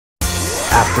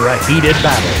After a heated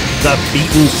battle, the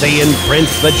beaten Saiyan Prince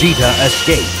Vegeta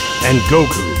escaped, and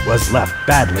Goku was left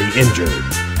badly injured.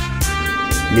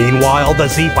 Meanwhile, the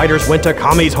Z-Fighters went to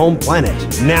Kami's home planet,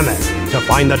 Namek, to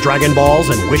find the Dragon Balls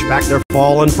and wish back their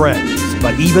fallen friends.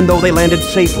 But even though they landed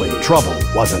safely, trouble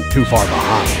wasn't too far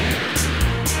behind.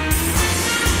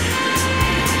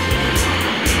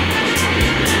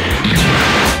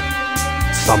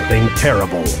 Something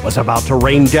terrible was about to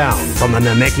rain down from the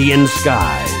Namekian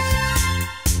skies.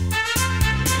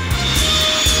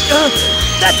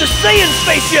 That's a Saiyan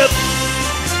spaceship!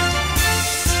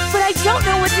 But I don't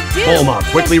know what to do! Bulma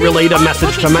quickly relayed a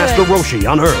message to Master Roshi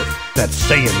on Earth that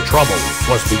Saiyan trouble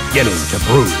was beginning to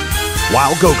brew.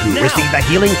 While Goku received the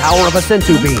healing power of a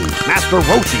Senzu Bean, Master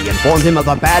Roshi informed him of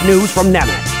the bad news from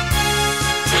Namek.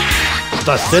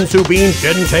 The Senzu Bean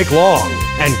didn't take long,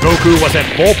 and Goku was at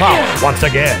full power once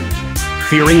again.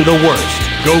 Fearing the worst,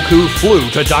 Goku flew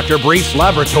to Dr. Brief's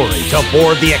laboratory to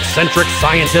board the eccentric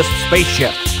scientist's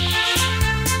spaceship.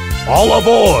 All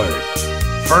aboard!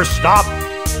 First stop,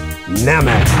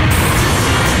 Namek.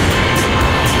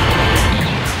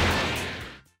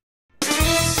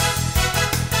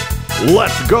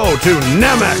 Let's go to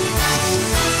Namek!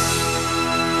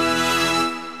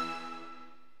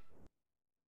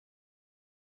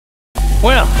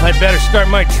 Well, I'd better start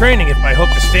my training if I hope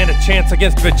to stand a chance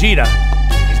against Vegeta.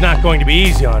 He's not going to be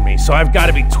easy on me, so I've got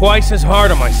to be twice as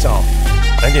hard on myself.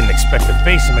 I didn't expect to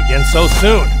face him again so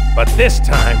soon, but this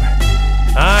time,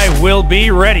 I will be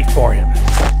ready for him.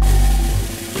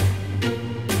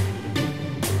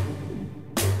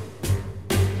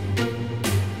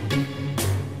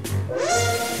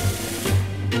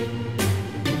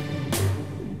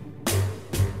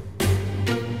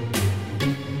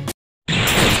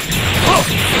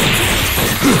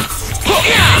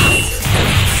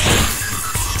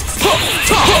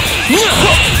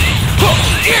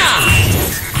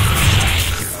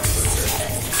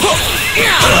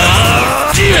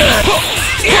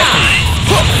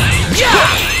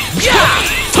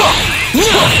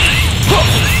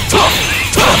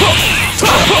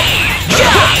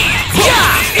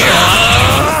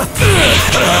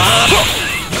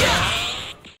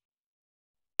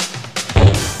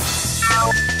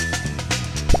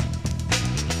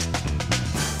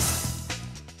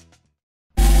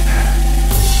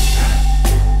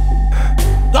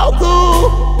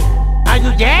 Goku! Are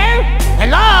you there?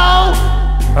 Hello?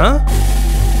 Huh?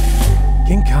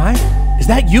 King Kai? Is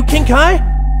that you, King Kai?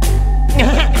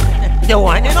 The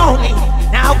one and only.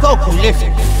 Now, Goku,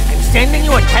 listen. I'm sending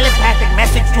you a telepathic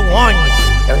message to warn you.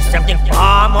 There is something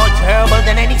far more terrible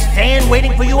than any Saiyan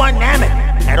waiting for you on Namek.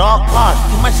 At all costs,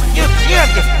 you must steer clear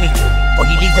of this creature, for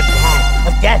he leaves a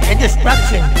path of death and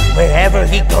destruction wherever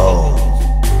he goes.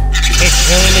 His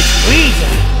name is Frieza.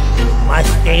 You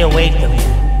must stay away from him.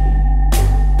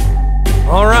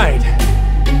 All right.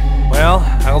 Well,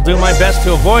 I'll do my best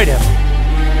to avoid him.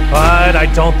 But I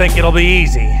don't think it'll be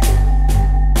easy.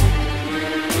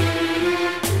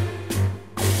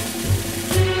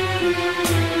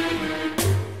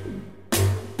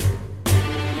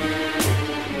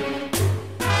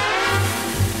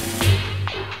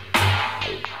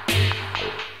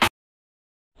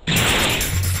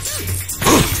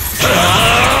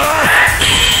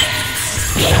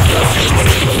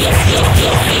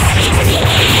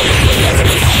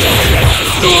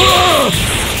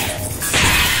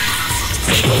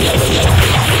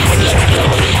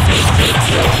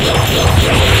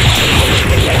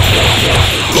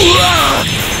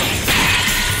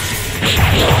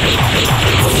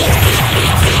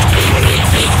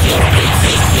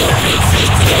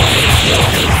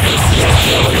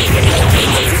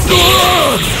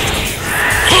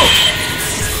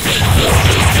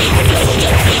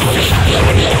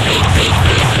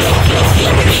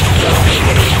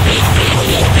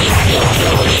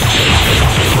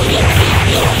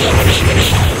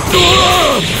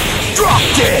 Drop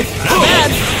dead!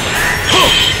 Man!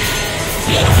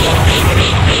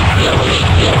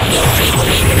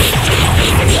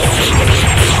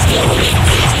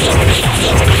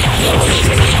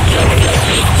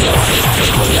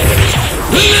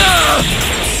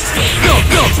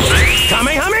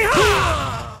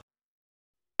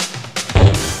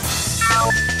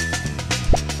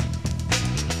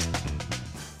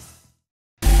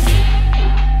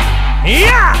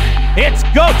 Yeah! It's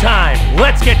go time!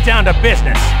 Let's get down to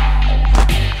business!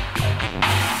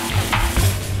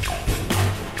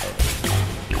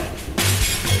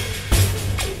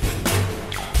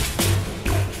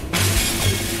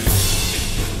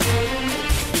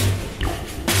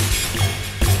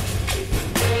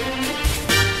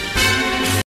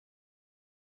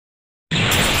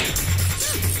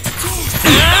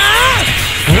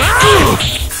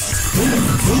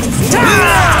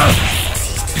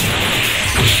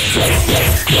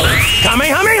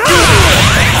 Kamehameha!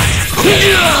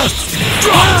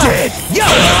 Dropped it!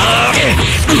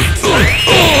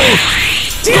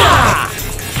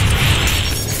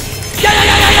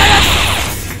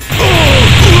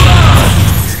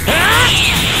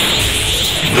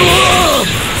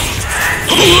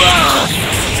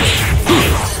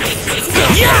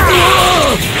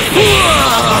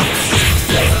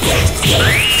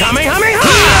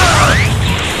 Kamehameha!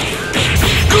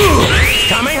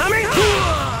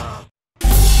 Kamehameha!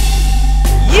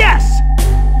 Yes!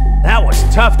 That was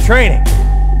tough training.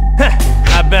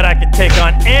 I bet I could take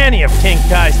on any of King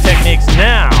Kai's techniques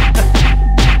now.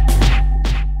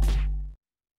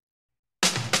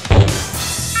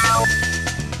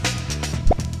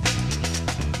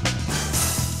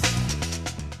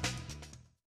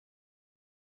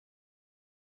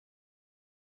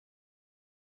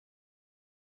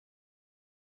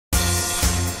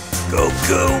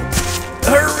 Goku,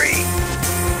 hurry!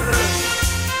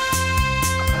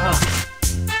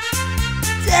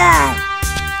 Dad,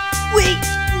 we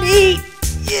need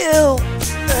you.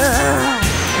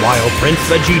 While Prince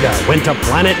Vegeta went to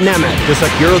planet Namek to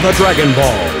secure the Dragon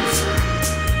Balls.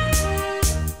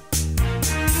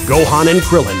 Gohan and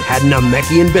Krillin had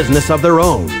Namekian business of their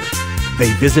own.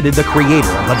 They visited the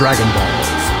creator of the Dragon Balls.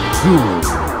 Guru,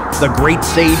 the great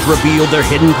sage, revealed their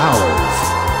hidden powers.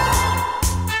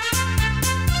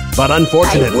 But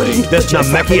unfortunately, this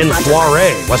Namekian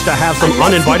soiree was to have some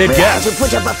uninvited guests.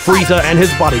 Frieza and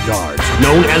his bodyguards,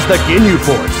 known as the Ginyu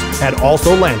Force, had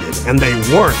also landed, and they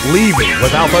weren't leaving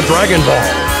without the Dragon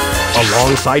Ball.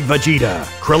 Alongside Vegeta,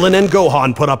 Krillin and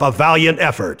Gohan put up a valiant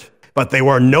effort, but they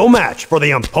were no match for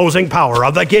the imposing power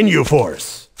of the Ginyu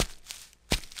Force.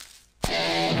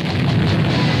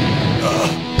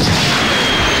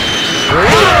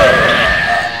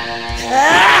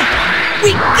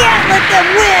 We can't let them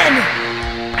win!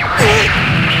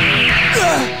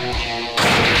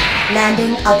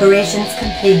 Landing operations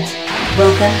complete.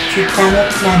 Welcome to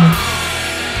planet Namek.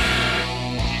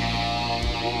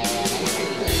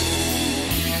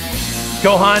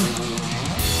 Gohan,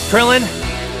 Krillin,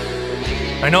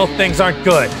 I know things aren't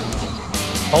good.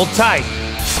 Hold tight,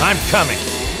 I'm coming.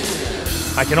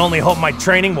 I can only hope my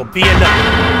training will be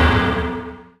enough.